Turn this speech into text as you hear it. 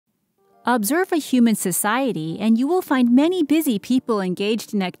Observe a human society and you will find many busy people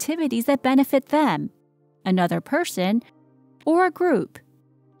engaged in activities that benefit them, another person, or a group.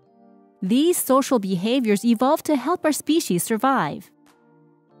 These social behaviors evolved to help our species survive.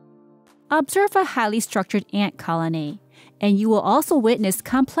 Observe a highly structured ant colony, and you will also witness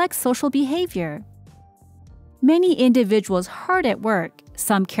complex social behavior. Many individuals hard at work,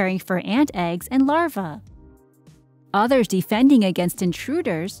 some caring for ant eggs and larvae, others defending against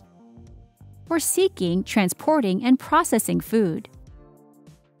intruders, or seeking, transporting, and processing food.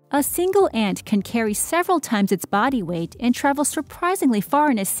 A single ant can carry several times its body weight and travel surprisingly far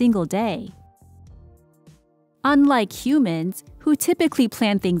in a single day. Unlike humans, who typically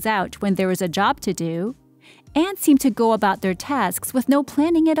plan things out when there is a job to do, ants seem to go about their tasks with no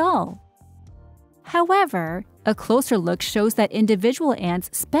planning at all. However, a closer look shows that individual ants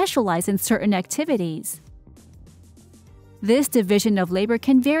specialize in certain activities. This division of labor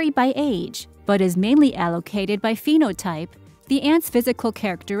can vary by age, but is mainly allocated by phenotype, the ant's physical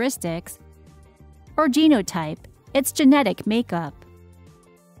characteristics, or genotype, its genetic makeup.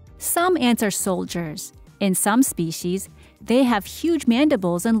 Some ants are soldiers. In some species, they have huge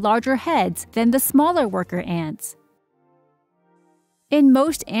mandibles and larger heads than the smaller worker ants. In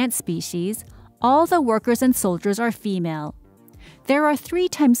most ant species, all the workers and soldiers are female. There are 3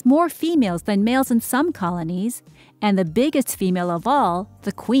 times more females than males in some colonies, and the biggest female of all,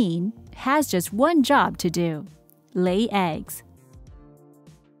 the queen, has just one job to do: lay eggs.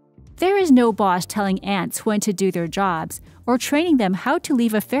 There is no boss telling ants when to do their jobs or training them how to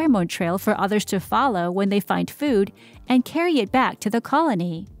leave a pheromone trail for others to follow when they find food and carry it back to the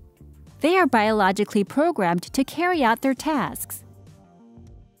colony. They are biologically programmed to carry out their tasks.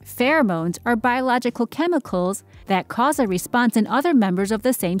 Pheromones are biological chemicals that cause a response in other members of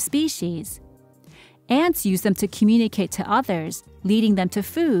the same species. Ants use them to communicate to others, leading them to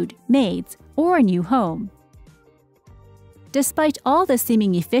food, mates, or a new home. Despite all the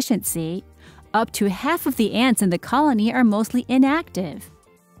seeming efficiency, up to half of the ants in the colony are mostly inactive.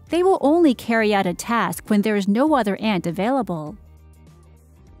 They will only carry out a task when there is no other ant available.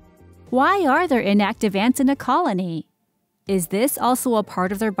 Why are there inactive ants in a colony? Is this also a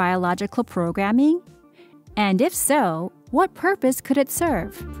part of their biological programming? And if so, what purpose could it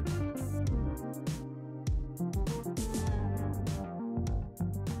serve?